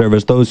legal aid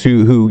service, those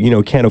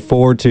who can't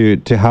afford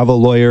to have a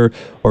lawyer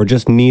or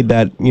just need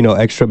that,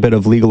 extra bit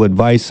of legal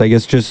advice? I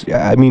guess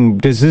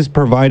does this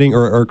providing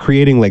or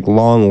creating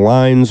long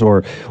lines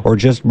or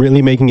just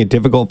really making it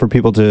difficult for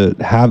people to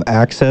have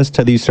access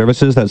to these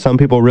services that some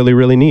people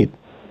really need?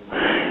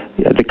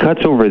 Yeah, the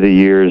cuts over the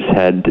years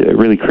had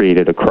really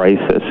created a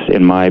crisis,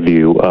 in my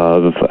view,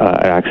 of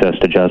access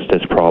to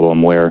justice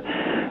problem, where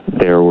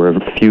there were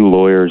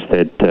fewer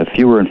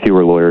and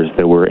fewer lawyers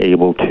that were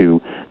able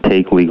to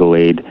take legal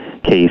aid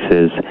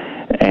cases,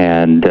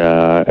 And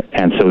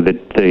so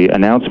the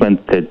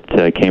announcement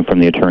that came from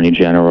the Attorney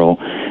General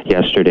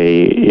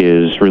yesterday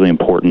is really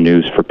important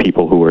news for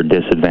people who are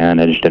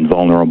disadvantaged and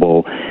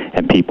vulnerable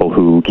and people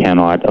who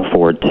cannot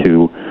afford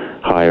to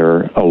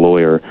hire a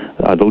lawyer.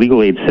 The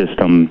legal aid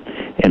system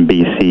in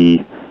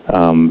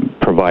BC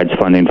provides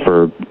funding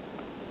for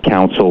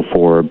counsel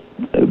for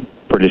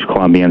British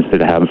Columbians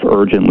that have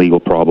urgent legal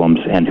problems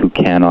and who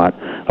cannot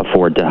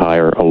afford to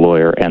hire a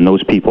lawyer. And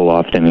those people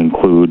often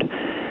include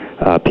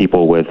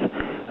people with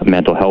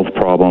mental health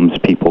problems,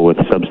 people with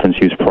substance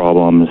use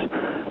problems,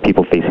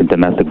 people facing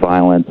domestic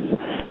violence,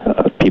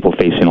 people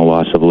facing a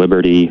loss of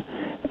liberty.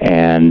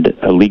 And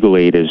legal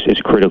aid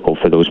is critical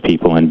for those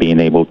people in being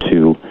able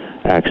to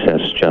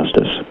access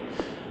justice.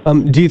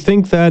 Do you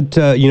think that,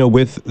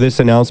 with this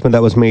announcement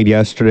that was made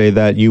yesterday,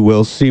 that you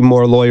will see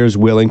more lawyers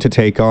willing to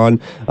take on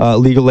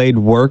legal aid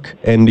work?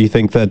 And do you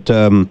think that,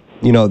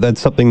 that's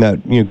something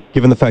that,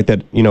 given the fact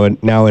that,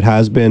 now it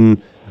has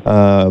been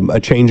a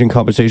change in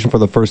compensation for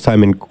the first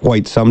time in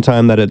quite some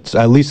time, that it's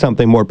at least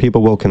something more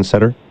people will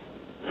consider?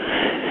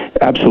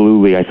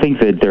 Absolutely. I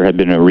think that there had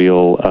been a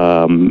real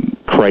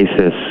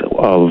crisis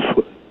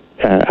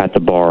at the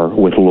bar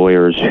with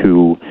lawyers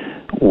who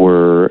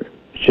were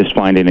just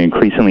finding it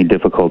increasingly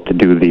difficult to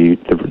do the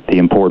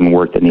important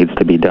work that needs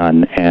to be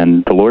done.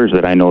 And the lawyers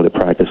that I know that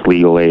practice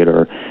legal aid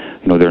are,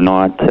 they're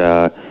not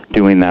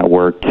doing that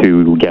work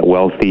to get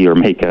wealthy or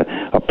make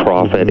a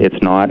profit. Mm-hmm.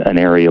 It's not an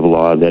area of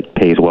law that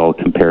pays well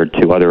compared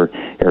to other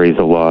areas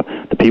of law.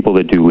 The people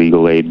that do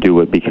legal aid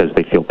do it because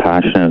they feel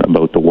passionate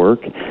about the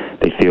work.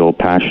 They feel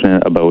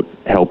passionate about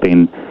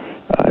helping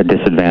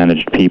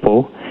disadvantaged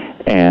people,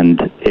 and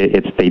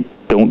they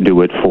don't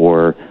do it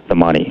for the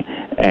money.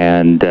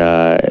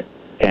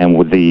 And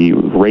with the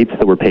rates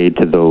that were paid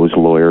to those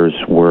lawyers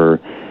were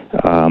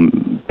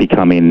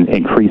becoming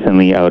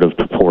increasingly out of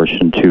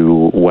proportion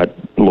to what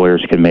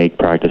lawyers can make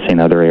practicing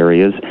other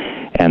areas,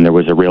 and there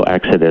was a real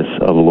exodus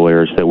of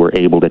lawyers that were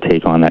able to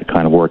take on that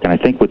kind of work. And I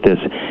think with this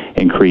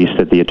increase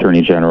that the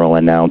Attorney General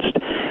announced,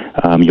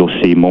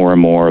 you'll see more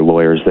and more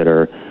lawyers that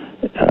are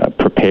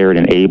prepared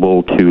and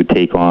able to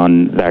take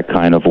on that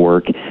kind of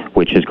work,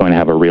 which is going to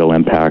have a real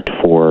impact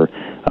for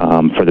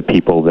the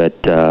people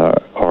that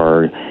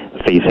are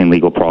facing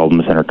legal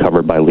problems and are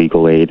covered by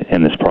legal aid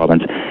in this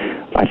province.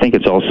 I think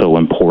it's also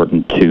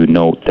important to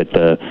note that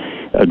the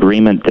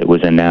agreement that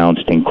was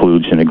announced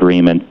includes an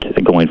agreement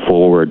going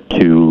forward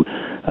to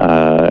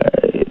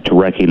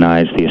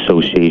recognize the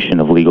Association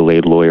of Legal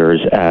Aid Lawyers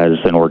as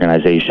an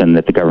organization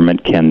that the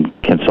government can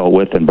consult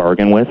with and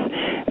bargain with,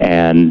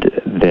 and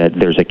that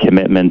there's a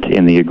commitment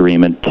in the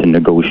agreement to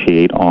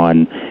negotiate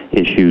on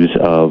issues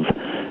of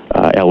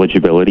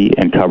eligibility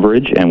and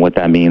coverage. And what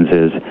that means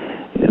is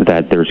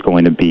that there's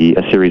going to be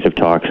a series of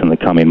talks in the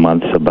coming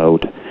months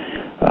about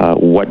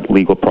what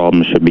legal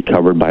problems should be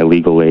covered by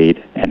legal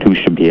aid and who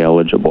should be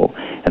eligible.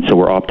 And so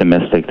we're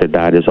optimistic that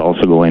that is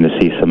also going to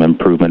see some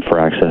improvement for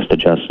access to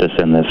justice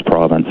in this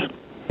province.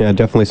 Yeah,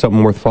 definitely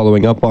something worth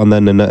following up on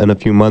then in a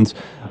few months.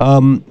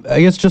 I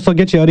guess I'll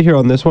get you out of here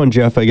on this one,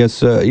 Jeff. I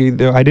guess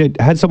I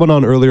had someone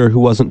on earlier who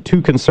wasn't too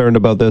concerned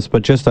about this,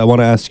 but I want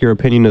to ask your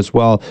opinion as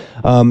well.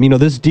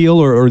 This deal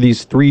or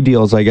these three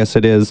deals, I guess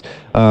it is,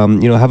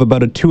 have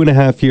about a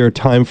 2.5 year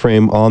time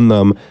frame on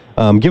them.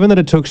 Given that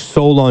it took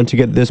so long to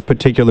get this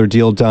particular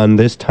deal done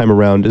this time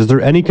around, is there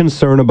any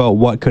concern about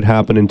what could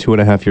happen in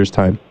 2.5 years'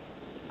 time?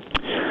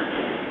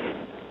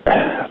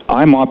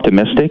 I'm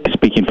optimistic,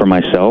 speaking for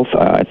myself.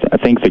 I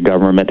think the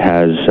government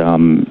has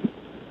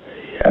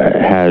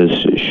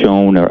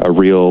shown a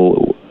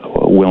real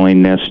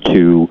willingness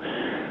to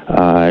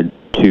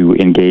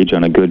engage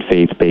on a good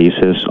faith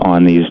basis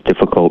on these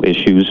difficult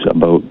issues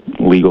about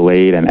legal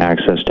aid and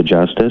access to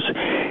justice.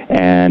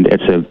 And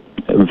it's a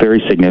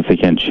very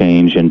significant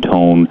change in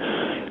tone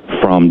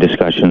from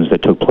discussions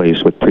that took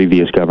place with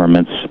previous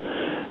governments.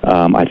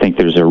 I think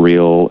there's a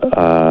real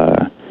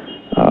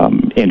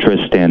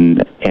interest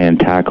in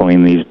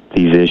tackling these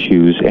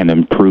issues and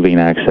improving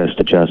access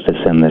to justice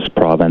in this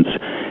province.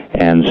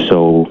 And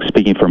so,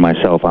 speaking for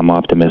myself, I'm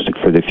optimistic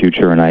for the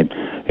future, and I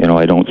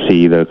don't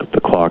see the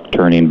clock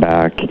turning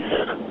back.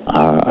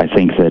 I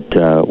think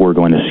that we're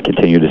going to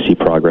continue to see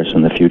progress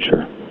in the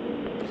future.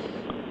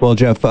 Well,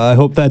 Jeff, I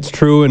hope that's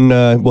true, and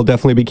we'll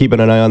definitely be keeping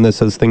an eye on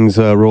this as things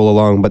roll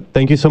along. But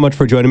thank you so much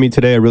for joining me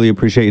today. I really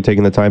appreciate you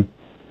taking the time.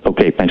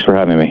 Okay, thanks for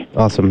having me.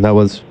 Awesome. That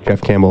was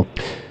Jeff Campbell.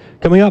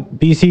 Coming up,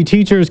 BC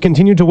teachers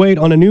continue to wait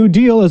on a new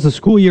deal as the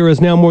school year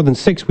is now more than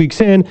 6 weeks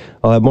in.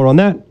 I'll have more on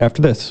that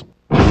after this.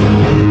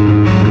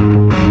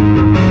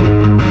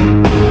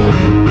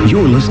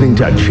 You're listening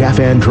to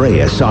Jeff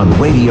Andreas on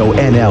Radio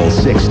NL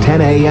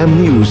 610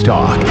 AM News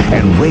Talk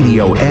and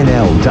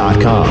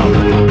RadioNL.com.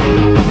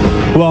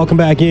 Welcome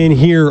back in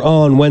here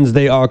on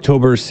Wednesday,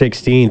 October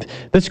 16th.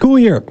 The school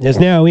year is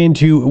now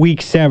into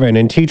week 7,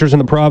 and teachers in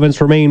the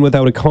province remain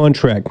without a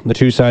contract. The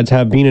two sides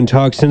have been in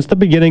talks since the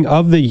beginning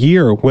of the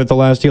year, with the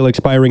last deal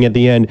expiring at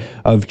the end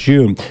of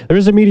June. There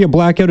is a media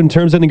blackout in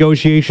terms of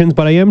negotiations,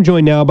 but I am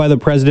joined now by the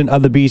president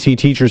of the BC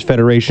Teachers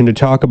Federation to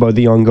talk about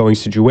the ongoing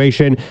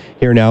situation.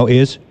 Here now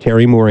is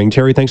Terry Mooring.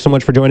 Terry, thanks so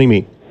much for joining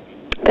me.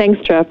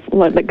 Thanks, Jeff.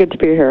 Good to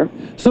be here.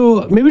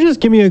 So maybe just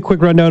give me a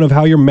quick rundown of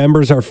how your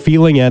members are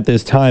feeling at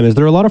this time. Is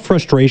there a lot of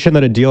frustration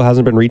that a deal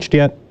hasn't been reached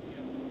yet?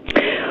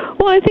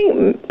 Well, I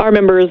think our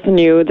members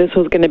knew this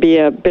was going to be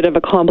a bit of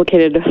a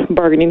complicated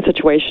bargaining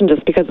situation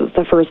just because it's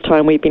the first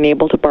time we've been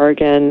able to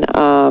bargain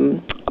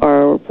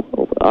our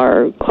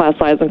class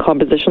size and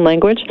composition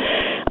language.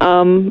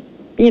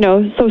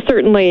 So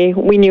certainly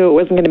we knew it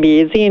wasn't going to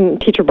be easy,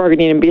 and teacher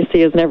bargaining in BC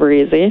is never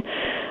easy.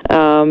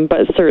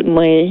 But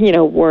certainly,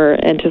 we're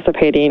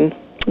anticipating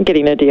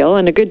getting a deal,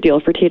 and a good deal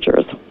for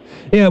teachers.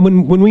 Yeah,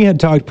 when we had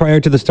talked prior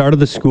to the start of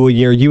the school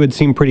year, you had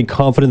seemed pretty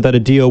confident that a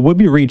deal would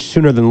be reached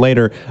sooner than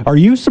later. Are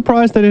you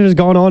surprised that it has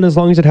gone on as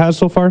long as it has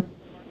so far?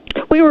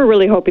 We were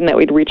really hoping that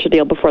we'd reach a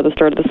deal before the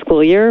start of the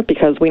school year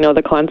because we know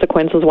the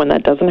consequences when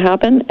that doesn't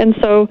happen. And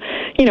so,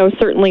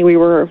 certainly we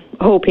were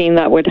hoping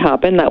that would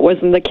happen. That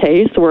wasn't the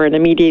case. We're in a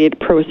mediated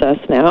process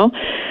now,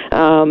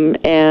 and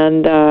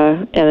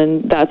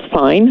that's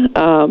fine.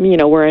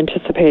 We're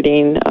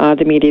anticipating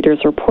the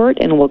mediator's report,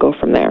 and we'll go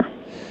from there.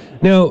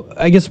 Now,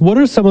 I guess, what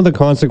are some of the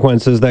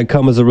consequences that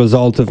come as a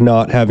result of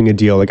not having a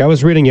deal? Like, I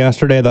was reading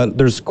yesterday that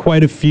there's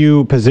quite a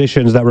few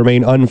positions that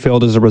remain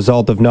unfilled as a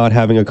result of not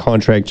having a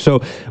contract. So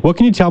what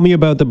can you tell me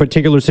about the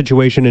particular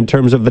situation in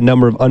terms of the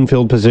number of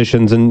unfilled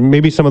positions and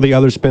maybe some of the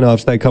other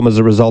spin-offs that come as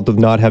a result of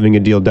not having a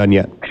deal done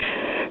yet?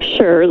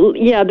 Sure.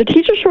 Yeah, the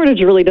teacher shortage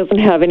really doesn't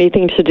have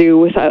anything to do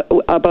with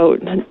about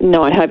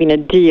not having a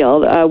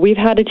deal. We've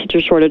had a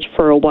teacher shortage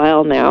for a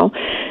while now,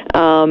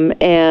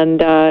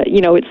 and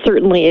it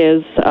certainly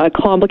is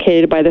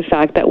complicated by the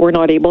fact that we're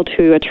not able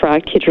to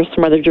attract teachers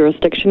from other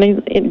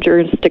jurisdictions in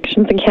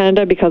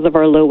Canada because of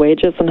our low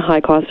wages and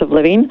high cost of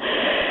living.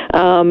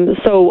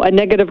 So a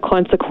negative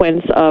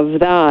consequence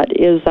of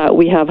that is that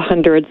we have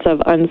hundreds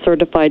of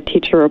uncertified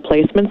teacher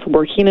replacements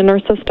working in our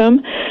system.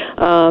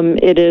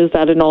 It is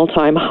at an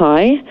all-time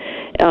high.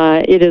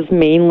 It is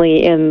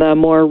mainly in the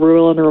more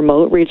rural and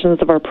remote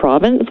regions of our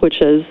province,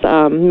 which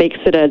makes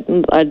it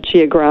a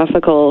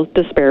geographical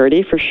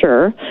disparity for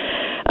sure.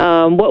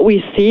 What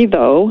we see,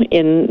 though,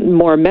 in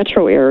more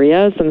metro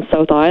areas and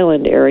South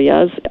Island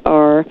areas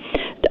are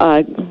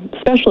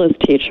specialist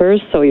teachers,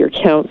 so your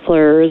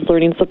counselors,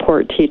 learning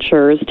support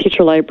teachers,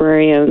 teacher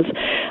librarians,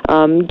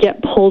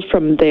 get pulled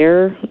from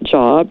their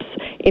jobs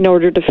in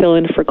order to fill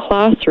in for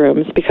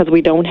classrooms because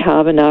we don't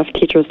have enough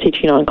teachers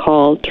teaching on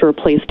call to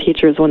replace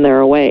teachers when they're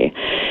away.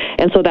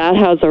 And so that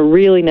has a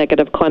really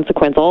negative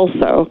consequence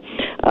also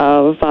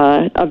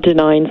of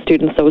denying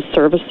students those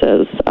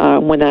services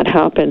when that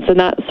happens. And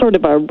that's sort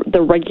of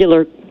the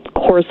regular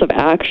course of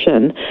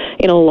action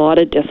in a lot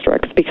of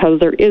districts because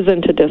there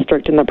isn't a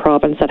district in the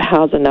province that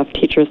has enough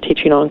teachers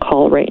teaching on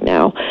call right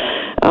now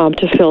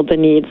to fill the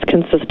needs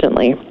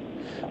consistently.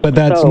 But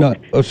that's not...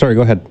 Oh, sorry,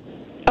 go ahead.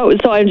 Oh,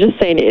 so I'm just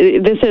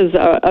saying this is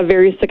a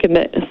very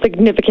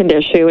significant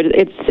issue.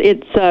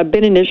 It's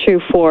been an issue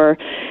for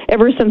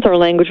ever since our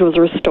language was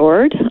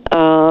restored,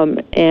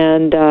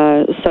 and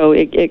so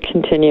it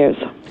continues.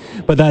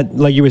 But that,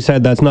 like you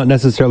said, that's not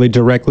necessarily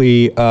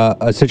directly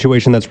a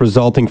situation that's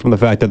resulting from the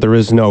fact that there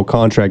is no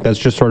contract. That's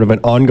just sort of an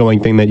ongoing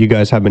thing that you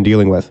guys have been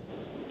dealing with.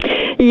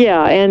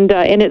 Yeah, and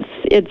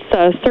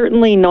it's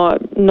certainly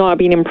not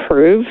being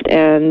improved,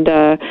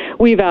 and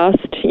we've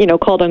asked,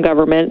 called on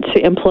government to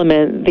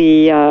implement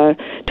the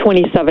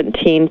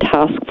 2017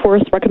 task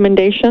force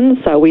recommendations.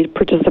 We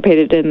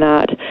participated in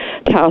that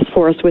task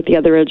force with the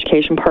other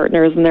education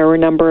partners, and there were a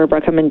number of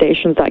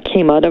recommendations that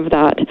came out of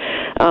that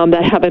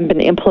that haven't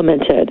been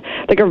implemented.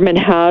 The government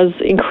has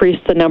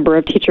increased the number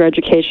of teacher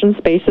education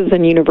spaces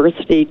and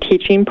university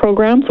teaching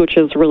programs, which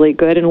is really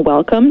good and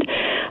welcomed.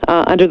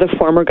 Under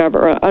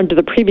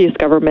the previous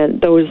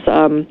government, those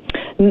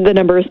the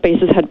number of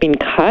spaces had been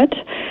cut,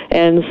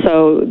 and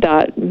so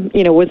that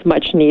was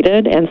much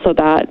needed, and so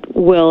that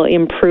will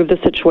improve the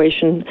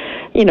situation,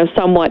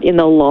 somewhat in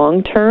the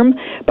long term.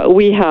 But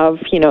we have,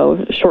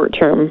 short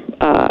term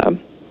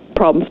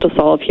problems to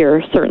solve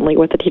here, certainly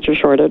with the teacher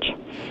shortage.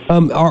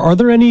 Are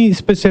there any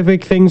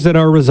specific things that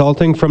are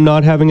resulting from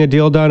not having a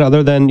deal done,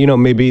 other than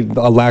maybe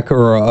a lack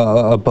or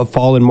a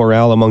fall in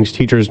morale amongst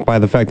teachers by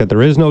the fact that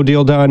there is no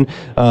deal done?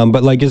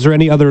 But is there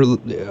any other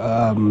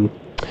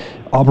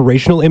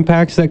operational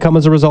impacts that come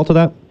as a result of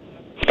that?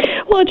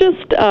 Well, it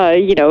just,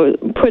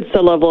 puts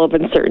a level of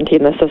uncertainty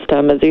in the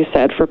system, as you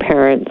said, for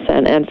parents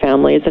and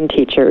families and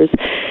teachers.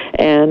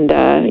 And,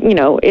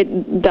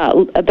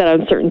 that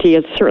uncertainty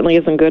certainly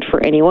isn't good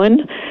for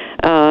anyone.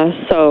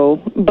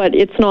 But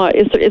it's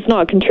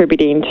not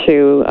contributing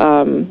to,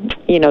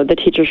 the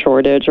teacher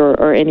shortage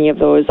or any of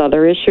those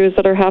other issues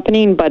that are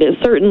happening. But it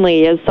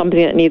certainly is something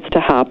that needs to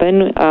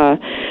happen.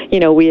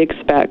 We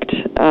expect,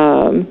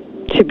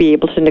 to be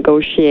able to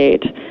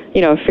negotiate,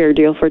 a fair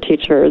deal for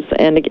teachers.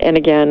 And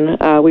again,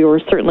 we were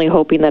certainly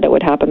hoping that it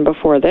would happen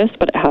before this,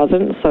 but it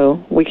hasn't,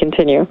 so we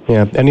continue.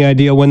 Yeah. Any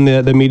idea when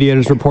the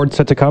mediator's report's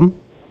set to come?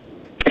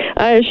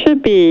 It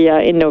should be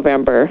in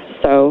November,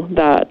 so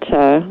that,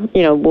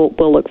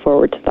 we'll look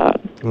forward to that.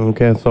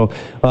 Okay, so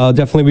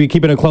definitely be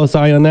keeping a close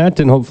eye on that,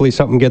 and hopefully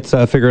something gets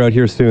figured out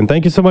here soon.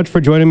 Thank you so much for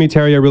joining me,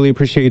 Terry. I really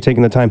appreciate you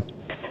taking the time.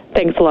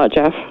 Thanks a lot,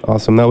 Jeff.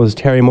 Awesome. That was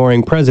Terry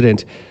Mooring,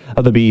 president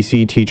of the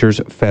BC Teachers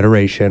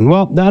Federation.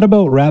 Well, that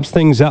about wraps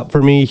things up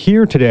for me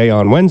here today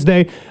on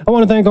Wednesday. I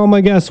want to thank all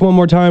my guests one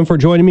more time for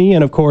joining me,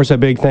 and of course, a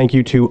big thank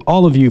you to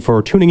all of you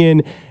for tuning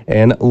in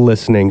and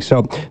listening.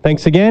 So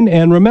thanks again,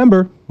 and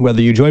remember,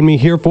 whether you join me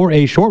here for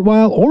a short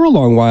while or a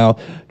long while,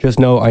 just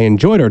know I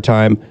enjoyed our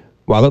time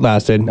while it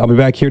lasted. I'll be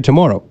back here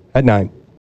tomorrow at 9.